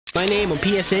My name on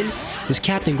PSN is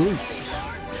Captain Glue.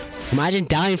 Imagine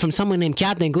dying from someone named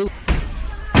Captain Glue.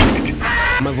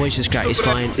 My voice is cracked. It's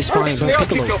fine. It's fine, bro.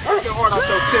 Piccolo.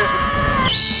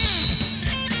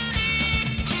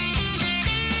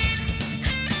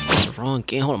 That's the wrong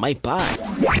game. Hold on, my bot.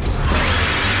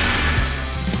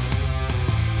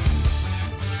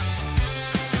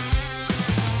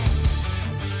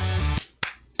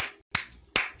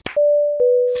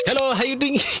 Hello, how you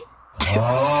doing?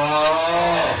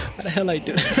 How the hell I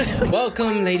do?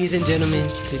 Welcome, ladies and gentlemen,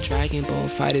 to Dragon Ball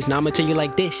FighterZ. Now I'm gonna tell you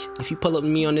like this: if you pull up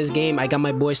with me on this game, I got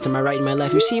my boys to my right and my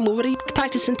left. You see him over there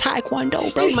practicing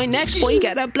Taekwondo, bro. My next boy, you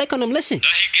got that blick on him. Listen.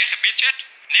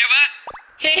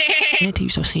 Until you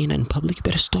start saying that in public, you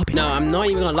better stop it. No, I'm not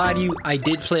even gonna lie to you. I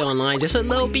did play online just a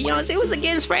little bit. It was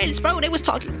against friends, bro. They was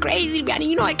talking crazy, man.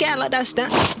 You know I can't let that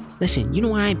stuff. Listen, you know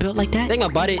why I ain't built like that? Think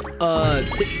about it.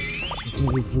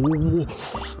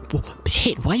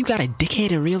 Hit, why you got a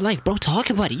dickhead in real life, bro? Talk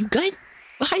about it. You good?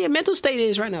 Well, how your mental state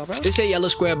is right now, bro? This yellow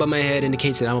square above my head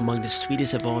indicates that I'm among the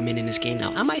sweetest of all men in this game.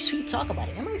 Now, am I sweet? Talk about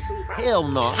it. Am I sweet? Hell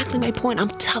no. Exactly my point. I'm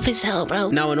tough as hell, bro.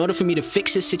 Now, in order for me to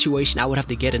fix this situation, I would have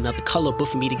to get another color. But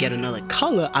for me to get another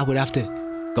color, I would have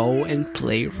to go and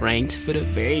play ranked for the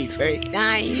very first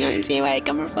time. You understand where I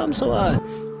coming from? So,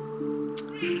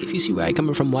 if you see where I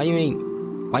coming from, why you ain't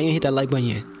hit that like button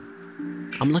yet?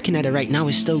 I'm looking at it right now.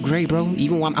 It's still gray, bro.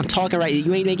 Even while I'm talking right,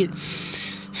 you ain't make it.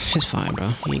 It's fine,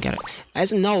 bro. You ain't got it.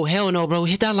 No, hell no, bro.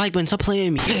 Hit that like button. Stop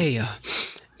playing with me. Hey,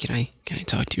 can I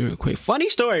talk to you real quick? Funny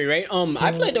story, right?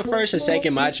 I played the first and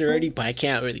second match already, but I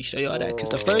can't really show y'all that because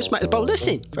the first match, bro.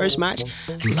 Listen, first match,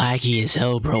 laggy as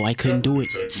hell, bro. I couldn't do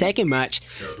it. Second match,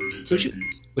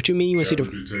 what you mean you want to see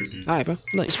the? All right, bro.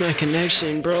 Look, it's my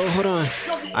connection, bro. Hold on.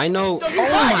 I know. Oh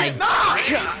my god,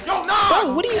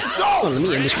 bro. What are you? Hold on, let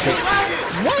me end this quick.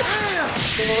 What?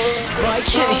 Bro, I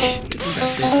can't do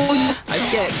nothing. I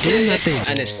can't do nothing.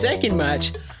 And the second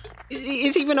match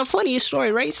is even a funny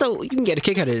story, right? So you can get a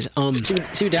kick out of this.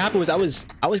 See what happened was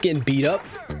I was getting beat up,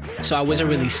 so I wasn't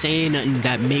really saying nothing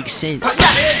that makes sense.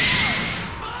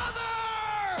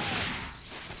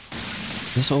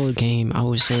 This whole game, I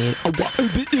was saying,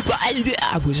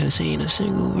 I wasn't saying a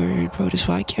single word, bro. That's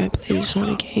why I can't play this on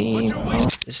the game.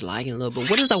 It's lagging a little bit.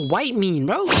 What does the white mean,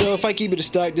 bro? So if I keep it a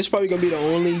stack, this is probably gonna be the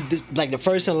only, like the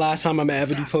first and last time I'm gonna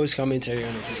ever do post commentary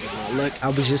on it. Look, I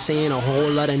was just saying a whole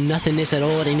lot of nothingness at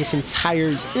all in this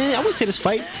entire, I wouldn't say this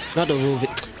fight, not the rule of it.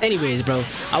 Anyways, bro,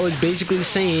 I was basically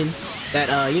saying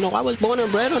that, you know, I was born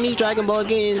and bred on these Dragon Ball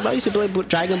games, bro. I used to play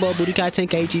Dragon Ball Budokai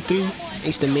Tenkaichi 3. I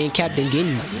used to main Captain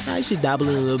Ginny. I used to dabble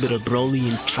in a little bit of Broly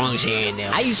and Trunks here and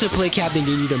there. I used to play Captain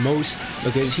Ginny the most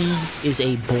because he is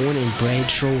a born and bred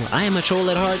troll. I am a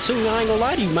troll at heart too. I ain't gonna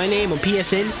lie to you. My name on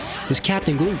PSN is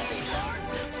Captain Glue.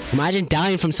 Imagine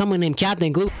dying from someone named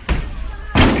Captain Glue.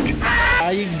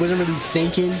 I wasn't really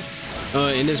thinking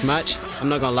in this match. I'm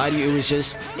not gonna lie to you. It was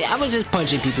just, I was just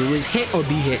punching people. It was hit or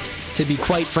be hit. To be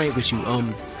quite frank with you,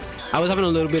 I was having a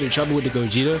little bit of trouble with the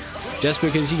Gogeta just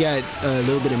because he got a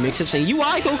little bit of mix-up saying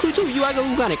UI Goku too. UI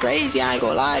Goku kind of crazy. I ain't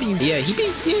gonna lie to you. Yeah, he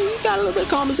got a little bit of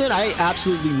common sense. I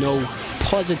absolutely know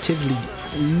positively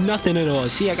nothing at all.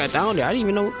 See, I got down there. I didn't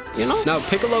even know, you know. Now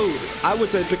Piccolo, I would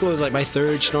say Piccolo is like my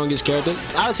third strongest character.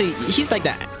 I would say he's like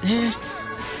that.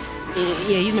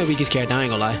 Yeah, he's my weakest character, I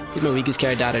ain't gonna lie. He's my weakest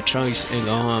character out of Trunks and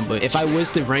Gohan. But if I was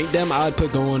to rank them, I would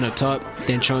put Gohan up top,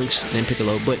 then Trunks, then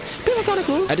Piccolo. But Piccolo kinda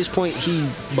cool. At this point, he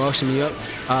boxed me up.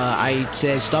 I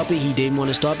said stop it, he didn't want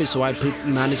to stop it, so I put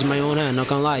manners in my own hand, not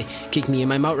gonna lie. Kick me in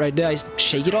my mouth right there, I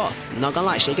shake it off. Not gonna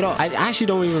lie, shake it off. I actually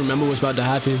don't even remember what's about to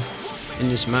happen in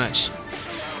this match.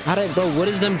 Bro, what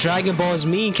does them Dragon Balls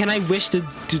mean? Can I wish to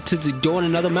go in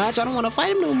another match? I don't want to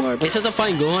fight him no more. But since I'm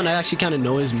fighting Gohan, I actually kind of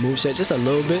know his moveset just a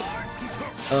little bit.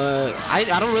 I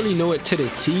don't really know it to the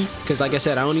T, because like I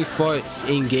said, I only fought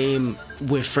in game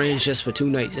with friends just for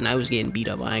 2 nights, and I was getting beat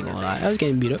up. I ain't gonna lie, I was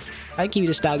getting beat up. I keep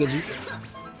the style of you.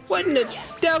 What in the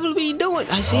devil be doing?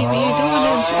 I see we ain't doing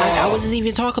that. I wasn't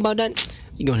even talking about that.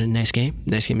 You going to the next game?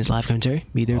 Next game is live commentary.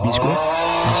 Be there, be square.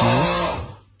 As you know.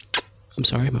 I'm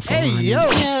sorry, my phone. Hey,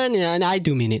 yo! Yeah, I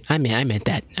do mean it. I meant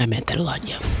that. I meant that a lot,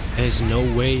 yo. There's no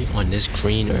way on this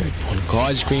green earth, on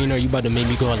God's green earth, you about to make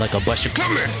me go like a buster.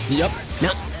 Come here! Yup.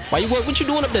 Now, what you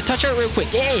doing up there? Touch her real quick.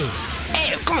 Hey!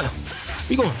 Hey, come on. Where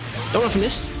you going? Don't run from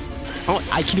this. Oh,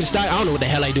 I keep it style. I don't know what the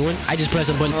hell I doing. I just press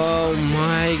a button. Oh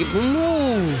my,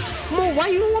 move. Why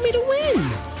you don't want me to win?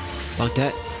 Fuck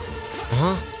that.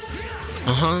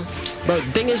 Bro,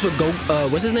 the thing is with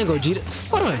what's his name? Gogeta.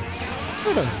 Hold on.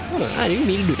 I didn't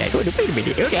mean to do that. Wait a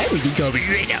minute. Okay, I really go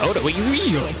right now. Hold on. What you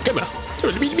mean? Come on.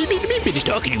 Let me finish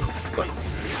talking to you.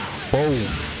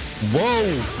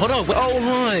 Whoa. Hold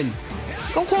on.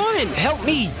 Go on. Help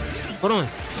me. Hold on.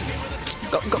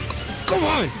 Go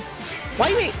on. Why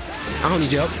you mean? I don't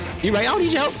need your help. You right? I don't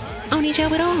need your help. I don't need your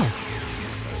help at all.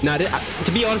 Nah,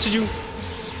 to be honest with you,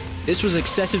 this was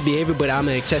excessive behavior, but I'm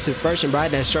an excessive person, bro. I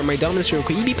had to start my dominance real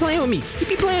quick. You be playing with me. You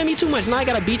be playing with me too much. Now I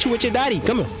gotta beat you with your daddy.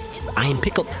 Come on. I am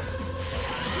pickled.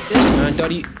 This man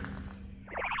thought he...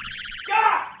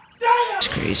 It's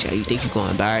crazy how you think you're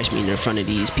gonna embarrass me in front of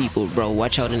these people, bro.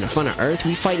 Watch out, in the front of Earth.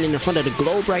 We fighting in the front of the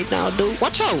globe right now, dude.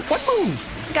 Watch out. What move?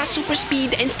 I got super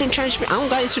speed, instant transmission. I don't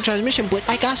got instant transmission, but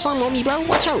I got something on me, bro.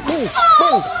 Watch out. Move.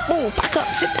 Back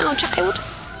up. Sit down, child.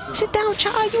 Sit down,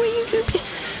 child.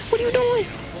 What are you doing?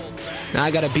 Now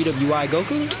I gotta beat up UI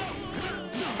Goku.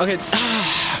 Okay.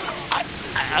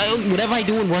 Whatever I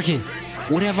do ain't working.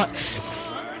 Whatever.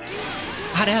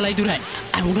 How the hell I do that?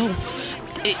 I don't know.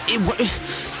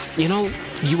 You know,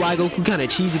 UI Goku kind of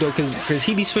cheesy though, cause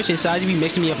he be switching sides, he be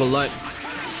mixing me up a lot.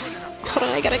 Hold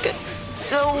on, I gotta go.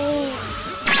 I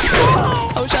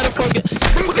was trying to focus.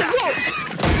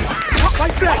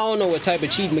 I don't know what type of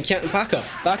cheat mechanic. Back up.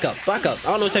 I don't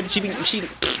know what type of cheat.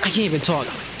 I can't even talk.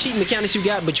 Cheat mechanics you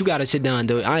got, but you gotta sit down,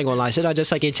 dude. I ain't gonna lie, sit down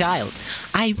just like a child.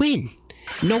 I win.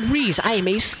 No reason. I am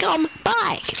a scumbag.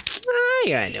 I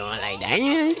ain't gonna do it like that. You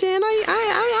know what I'm saying?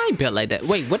 I ain't built like that.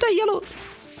 Wait, what that yellow?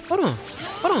 Hold on.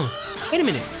 Wait a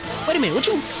minute. What you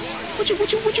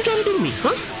trying to do to me,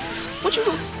 huh? What you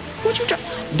try?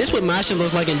 This what my shit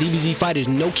looks like in DBFZ FighterZ.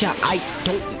 No cap. I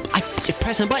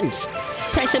pressing buttons.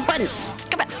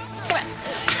 Come on.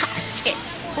 Shit.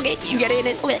 Okay, you got it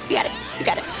in. Okay, you got it.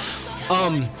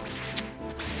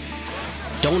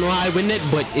 Don't know how I win that,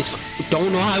 but it's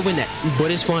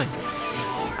but it's fine.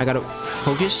 I gotta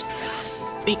focus.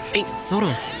 Hey, hold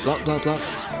on. Block.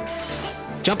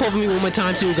 Jump over me one more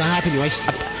time, see what's gonna happen.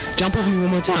 Jump over me one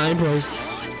more time, bro.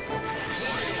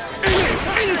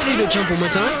 I didn't tell you to jump one more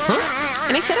time, huh?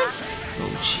 And I said it. Oh,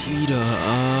 Cheetah.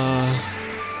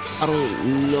 I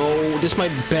don't know. This is my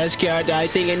best character. I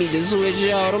think I need to switch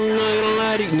out. I'm not gonna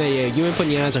lie to you. No, yeah, you ain't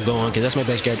putting your hands on going, because that's my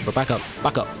best character. But back up.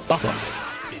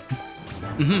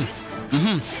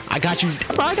 I got you.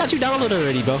 Bro, I got you downloaded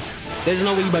already, bro. There's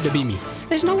no way you about to beat me.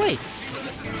 There's no way.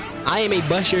 I am a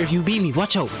buster if you beat me.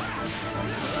 Watch out.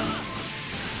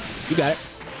 You got it.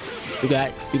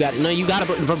 No, you got it.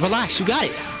 Relax. You got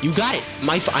it.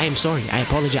 I am sorry. I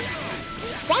apologize.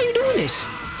 Why are you doing this?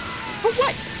 For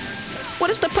what? What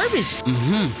is the purpose?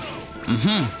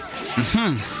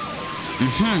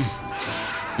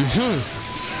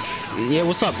 Yeah,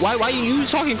 what's up? Why you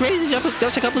talking crazy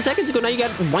just a couple seconds ago? Now you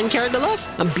got one character left?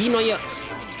 I'm beating on you.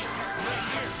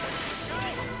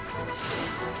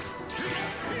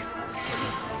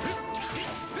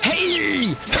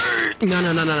 Hey!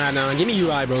 No. Give me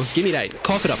UI, bro. Give me that.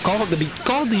 Cough it up. Cough up the beat.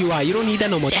 Cough the UI. You don't need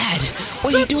that no more. Dad,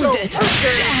 what are you doing, Dad?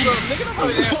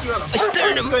 I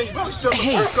stirred him.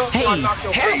 Hey.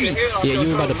 Yeah, you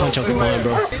ain't about to punch Uncle Vaughn,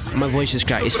 bro. My voice is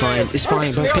cracked. It's fine,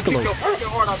 bro. Piccolo.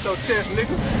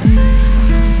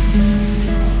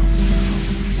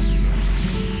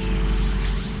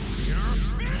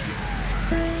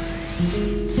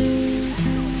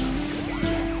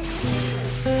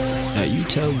 You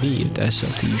tell me if that's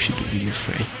something you should do to your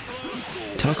friend.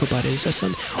 Talk about it. Is that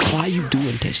something? Why are you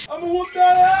doing this?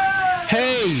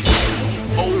 Hey!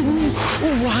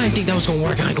 Oh, I didn't think that was gonna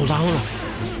work. I ain't gonna lie. Hold on.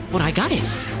 What? I got it.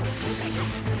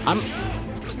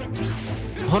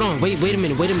 Hold on. Wait a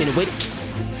minute.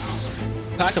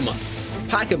 Pack him up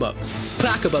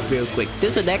real quick.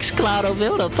 There's an X Cloud over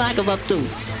here. Pack him up too.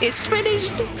 It's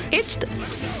finished.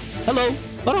 Hello.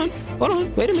 Hold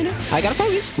on. Wait a minute. I gotta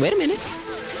focus. Wait a minute.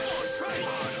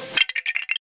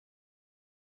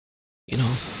 You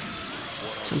know,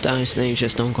 sometimes things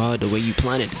just don't go out the way you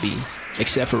plan it to be.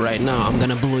 Except for right now, I'm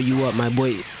gonna blow you up, my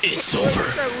boy. It's over.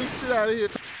 I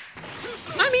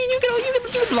mean, you can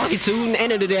block it too. At the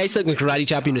end of the day, I still can karate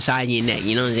chop you in the side of your neck.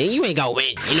 You know what I'm saying? You ain't gonna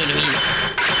win. You know what I mean?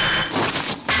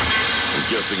 I'm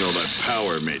guessing all that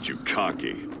power made you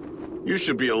cocky. You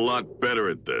should be a lot better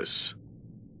at this.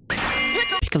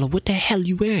 Piccolo, what the hell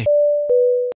you wearing?